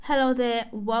Hello there,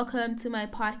 welcome to my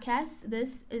podcast.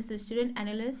 This is the Student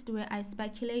Analyst, where I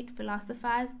speculate,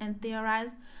 philosophize, and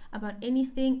theorize about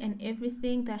anything and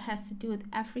everything that has to do with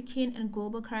African and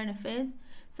global current affairs,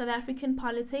 South African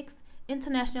politics,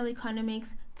 international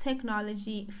economics,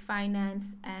 technology,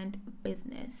 finance, and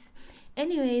business.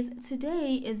 Anyways,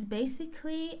 today is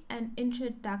basically an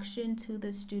introduction to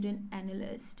the Student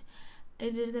Analyst.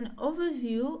 It is an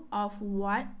overview of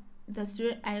what the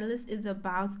Student Analyst is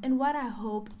about and what I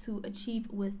hope to achieve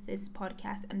with this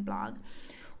podcast and blog.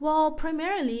 Well,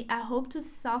 primarily, I hope to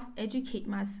self-educate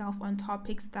myself on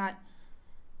topics that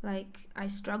I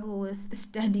struggle with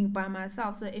studying by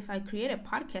myself. So if I create a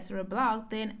podcast or a blog,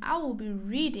 then I will be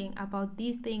reading about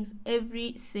these things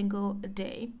every single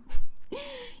day.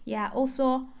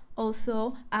 Also,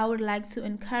 I would like to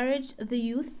encourage the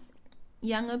youth,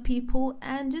 younger people,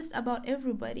 and just about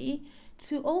everybody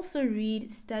to also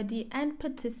read, study, and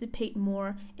participate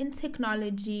more in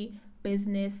technology,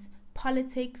 business,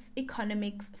 politics,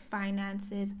 economics,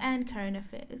 finances, and current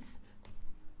affairs.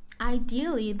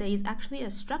 Ideally, there is actually a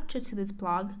structure to this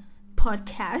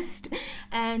podcast,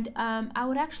 and I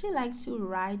would actually like to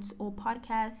write or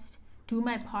do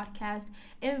my podcast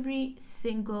every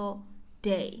single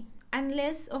day.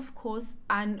 Unless, of course,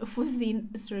 unforeseen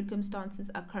circumstances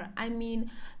occur. I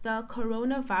mean, the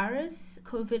coronavirus,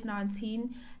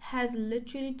 COVID-19, has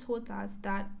literally taught us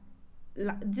that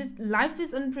just life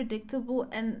is unpredictable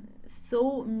and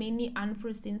so many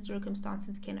unforeseen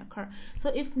circumstances can occur.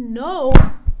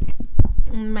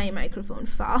 My microphone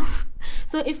fell.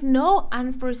 So if no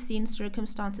unforeseen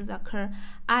circumstances occur,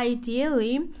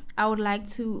 ideally, I would like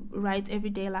to write every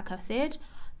day, like I said.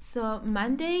 So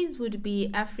Mondays would be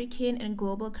African and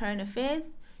global current affairs,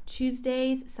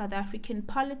 Tuesdays, South African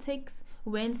politics,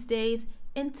 Wednesdays,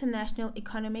 international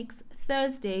economics,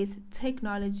 Thursdays,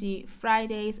 technology,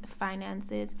 Fridays,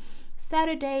 finances,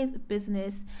 Saturdays,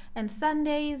 business, and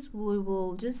Sundays we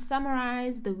will just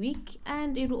summarize the week,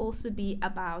 and it will also be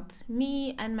about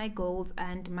me and my goals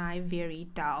and my very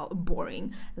dull,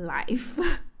 boring life.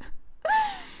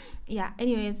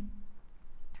 Anyways,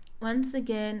 once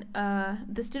again,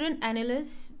 the Student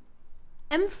Analyst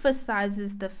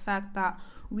emphasizes the fact that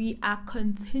we are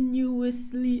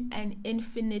continuously and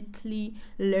infinitely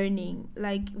learning.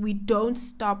 We don't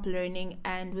stop learning.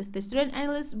 And with the Student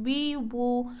Analyst, we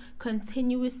will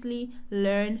continuously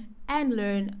learn and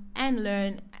learn and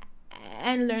learn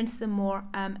and learn some more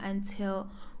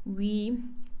until we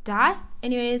die.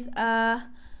 Anyways,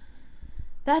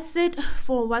 that's it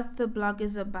for what the blog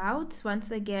is about. Once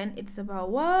again, it's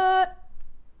about what?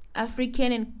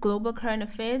 African and global current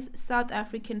affairs, South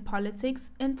African politics,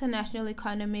 international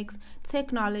economics,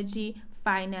 technology,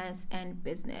 finance, and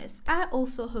business. I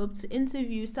also hope to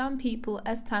interview some people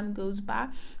as time goes by.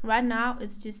 Right now,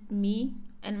 it's just me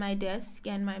and my desk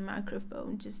and my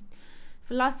microphone, just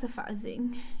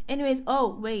philosophizing. Anyways,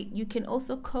 you can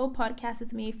also co-podcast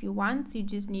with me if you want. You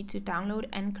just need to download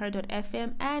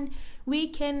anchor.fm and we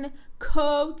can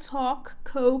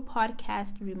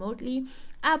co-podcast remotely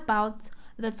about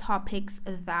the topics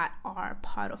that are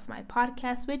part of my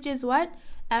podcast, which is what?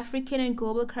 African and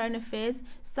global current affairs,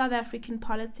 South African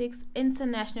politics,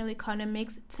 international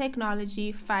economics,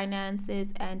 technology,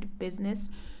 finances, and business.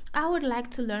 I would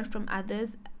like to learn from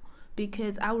others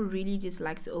because I would really just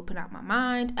like to open up my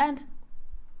mind and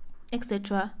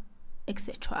etc. That's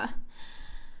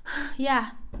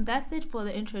it for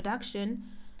the introduction.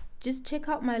 Just check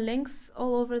out my links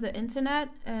all over the internet,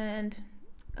 and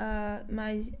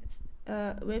my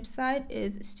website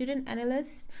is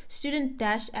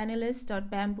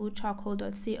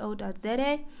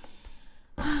student-analyst.bamboocharcoal.co.za.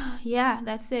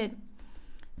 That's it.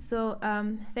 So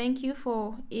thank you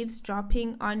for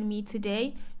eavesdropping on me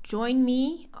today. Join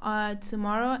me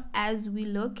tomorrow as we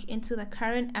look into the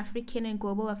current African and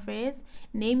global affairs,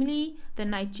 namely the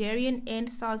Nigerian End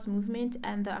SARS movement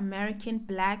and the American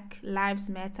Black Lives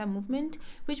Matter movement,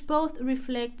 which both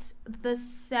reflect the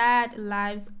sad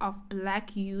lives of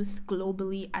Black youth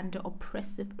globally under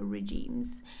oppressive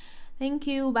regimes. Thank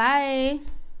you. Bye.